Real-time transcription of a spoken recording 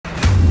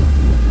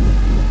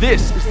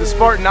This is the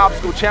Spartan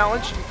Obstacle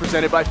Challenge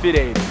presented by Fit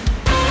Aid. The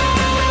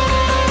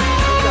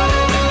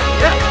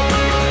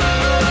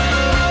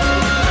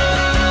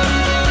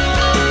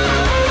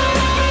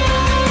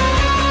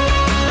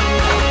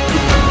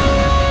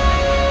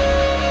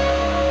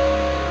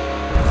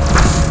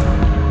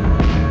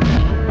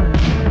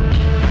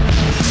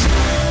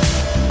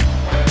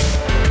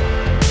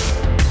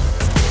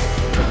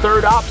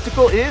third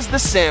obstacle is the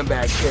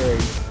sandbag carry.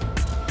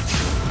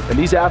 And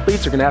these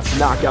athletes are gonna have to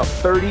knock out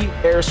 30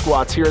 air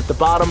squats here at the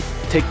bottom,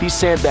 take these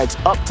sandbags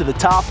up to the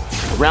top,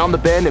 around the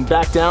bend and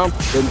back down,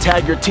 then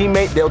tag your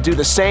teammate, they'll do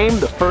the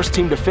same. The first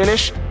team to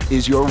finish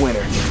is your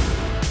winner.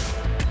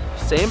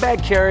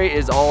 Sandbag carry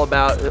is all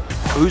about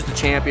who's the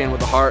champion with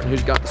the heart and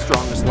who's got the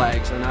strongest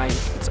legs, and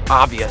it's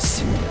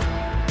obvious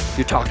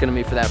you're talking to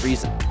me for that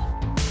reason.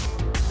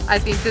 I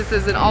think this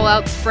is an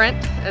all-out sprint,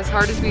 as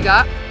hard as we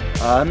got.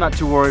 I'm not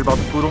too worried about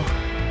the poodle.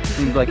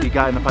 Seems like he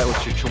got in a fight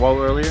with your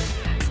chihuahua earlier.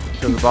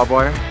 The barbed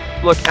wire.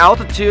 Look,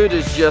 altitude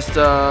is just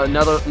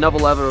another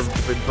level of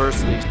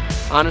adversity.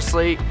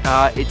 Honestly,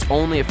 it's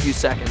only a few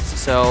seconds.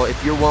 So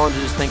if you're willing to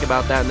just think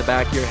about that in the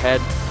back of your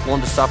head, willing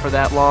to suffer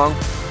that long,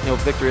 you know,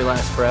 victory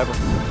lasts forever.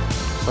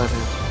 So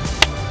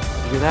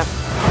you hear that?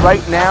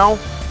 Right now,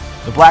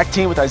 the black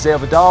team with Isaiah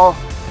Vidal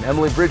and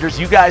Emily Bridgers,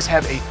 you guys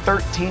have a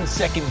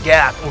 13-second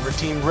gap over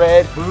Team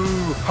Red.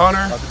 Boo,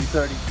 Hunter. About to be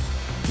 30.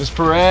 Ms.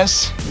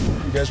 Perez,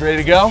 you guys ready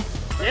to go?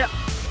 Yeah.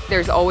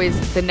 There's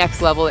always the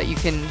next level that you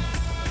can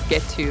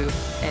get to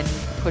and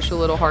push a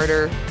little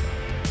harder,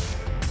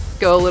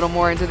 go a little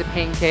more into the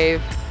pain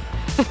cave.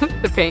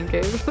 The pain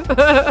cave.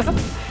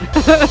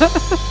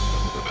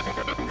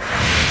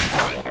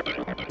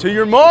 To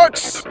your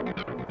marks,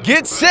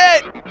 get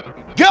set,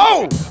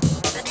 go!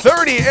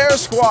 30 air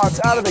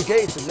squats out of the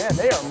gates, and man,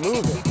 they are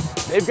moving.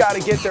 They've got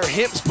to get their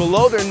hips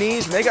below their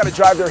knees, and they got to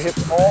drive their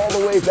hips all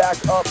the way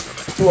back up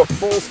to a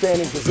full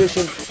standing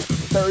position.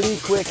 30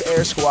 quick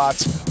air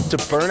squats to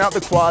burn out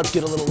the quads,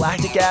 get a little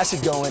lactic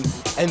acid going,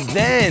 and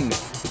then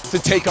to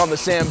take on the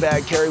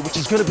sandbag carry, which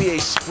is going to be a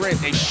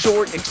sprint, a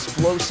short,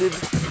 explosive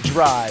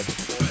drive.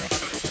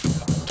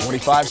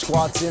 25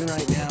 squats in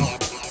right now.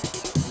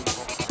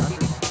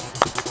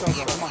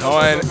 Oh,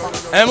 and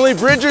Emily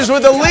Bridgers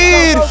with the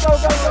lead.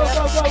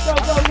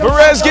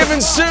 Perez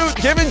giving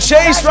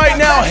chase right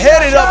now,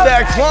 headed up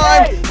that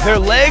climb. Their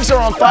legs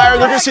are on fire.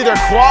 They're gonna see their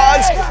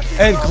quads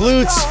and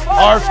glutes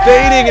are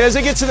fading. And as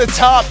they get to the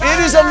top, it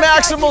is a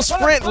maximal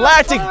sprint,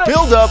 lactic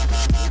buildup.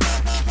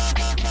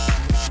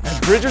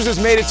 And Bridgers has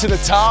made it to the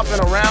top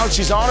and around.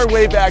 She's on her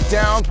way back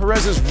down.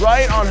 Perez is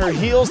right on her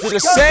heels. The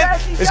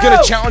descent is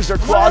gonna challenge their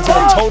quads in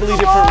a totally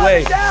different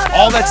way.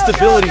 All that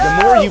stability, the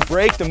more you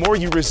break, the more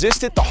you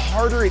resist it, the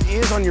harder it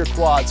is on your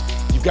quads.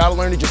 You've got to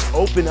learn to just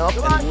open up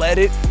and let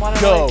it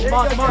go.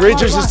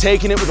 Bridgers is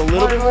taking it with a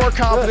little bit more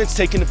confidence,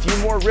 taking a few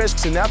more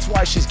risks, and that's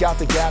why she's got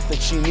the gap that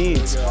she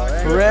needs.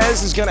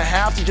 Perez is going to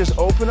have to just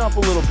open up a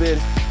little bit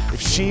if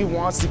she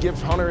wants to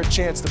give Hunter a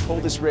chance to pull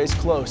this race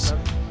close.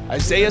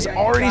 Isaiah's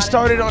already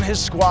started on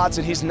his squats,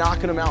 and he's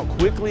knocking them out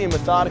quickly and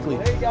methodically.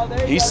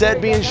 He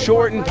said being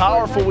short and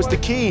powerful was the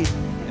key,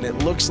 and it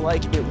looks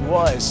like it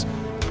was.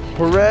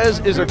 Perez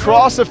is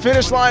across the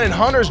finish line, and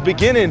Hunter's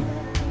beginning.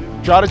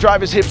 Try to drive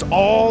his hips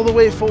all the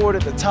way forward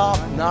at the top,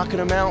 knocking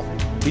him out.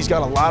 He's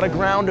got a lot of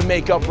ground to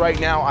make up right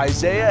now.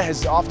 Isaiah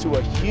is off to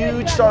a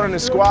huge start on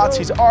his squats.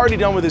 He's already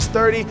done with his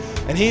 30,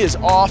 and he is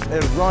off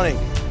and running.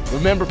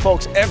 Remember,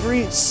 folks,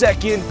 every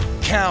second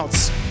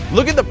counts.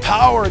 Look at the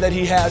power that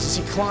he has as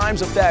he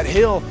climbs up that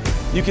hill.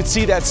 You can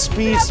see that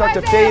speed start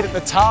to fade at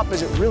the top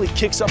as it really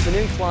kicks up an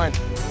incline.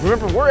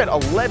 Remember, we're at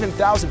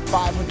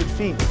 11,500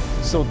 feet.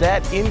 So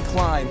that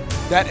incline,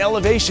 that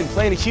elevation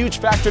playing a huge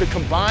factor to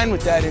combine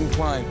with that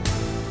incline.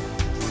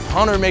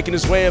 Hunter making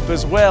his way up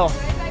as well.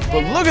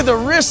 But look at the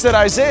risk that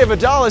Isaiah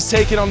Vidal is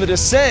taking on the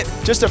descent.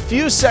 Just a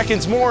few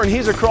seconds more and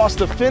he's across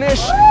the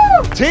finish.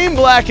 Team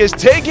Black has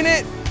taken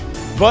it,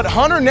 but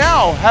Hunter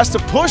now has to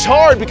push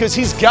hard because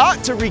he's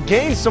got to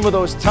regain some of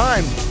those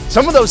time,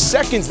 some of those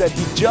seconds that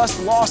he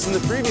just lost in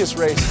the previous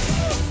race.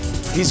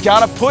 He's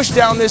got to push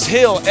down this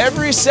hill.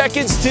 Every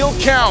second still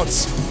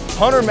counts.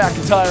 Hunter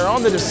McIntyre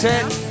on the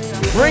descent,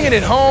 bringing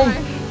it home.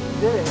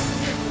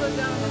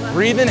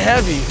 Breathing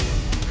heavy.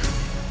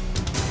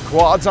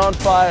 Quads on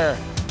fire.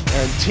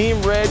 And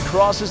Team Red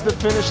crosses the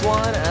finish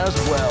line as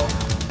well.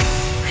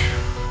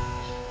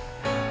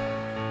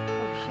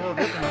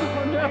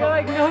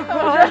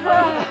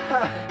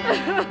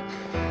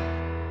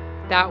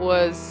 That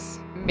was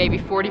maybe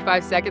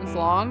 45 seconds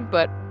long,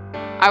 but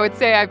I would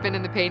say I've been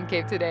in the pain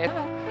cave today.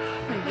 Oh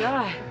my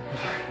God.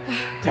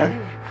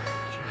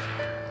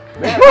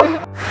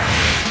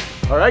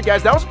 All right,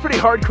 guys, that was a pretty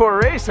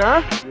hardcore race,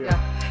 huh? Yeah.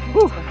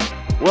 Whew.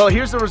 Well,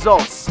 here's the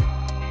results.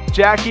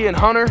 Jackie and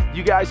Hunter,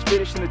 you guys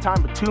finished in the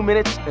time of 2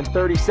 minutes and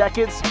 30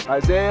 seconds.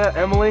 Isaiah,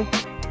 Emily,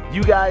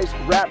 you guys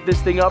wrapped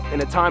this thing up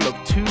in a time of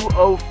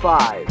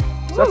 2:05.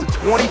 So that's a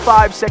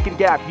 25-second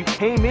gap. You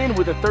came in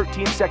with a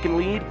 13-second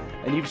lead,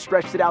 and you've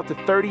stretched it out to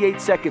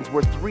 38 seconds.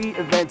 We're 3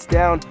 events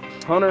down.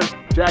 Hunter,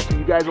 Jackie,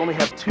 you guys only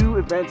have 2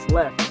 events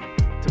left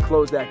to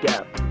close that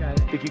gap. You got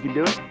it. Think you can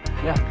do it?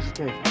 Yeah.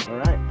 Okay, all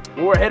right.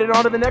 Well, we're headed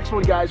on to the next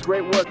one, guys.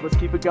 Great work. Let's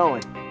keep it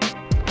going.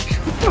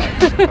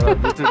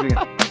 Let's do it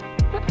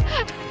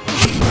again.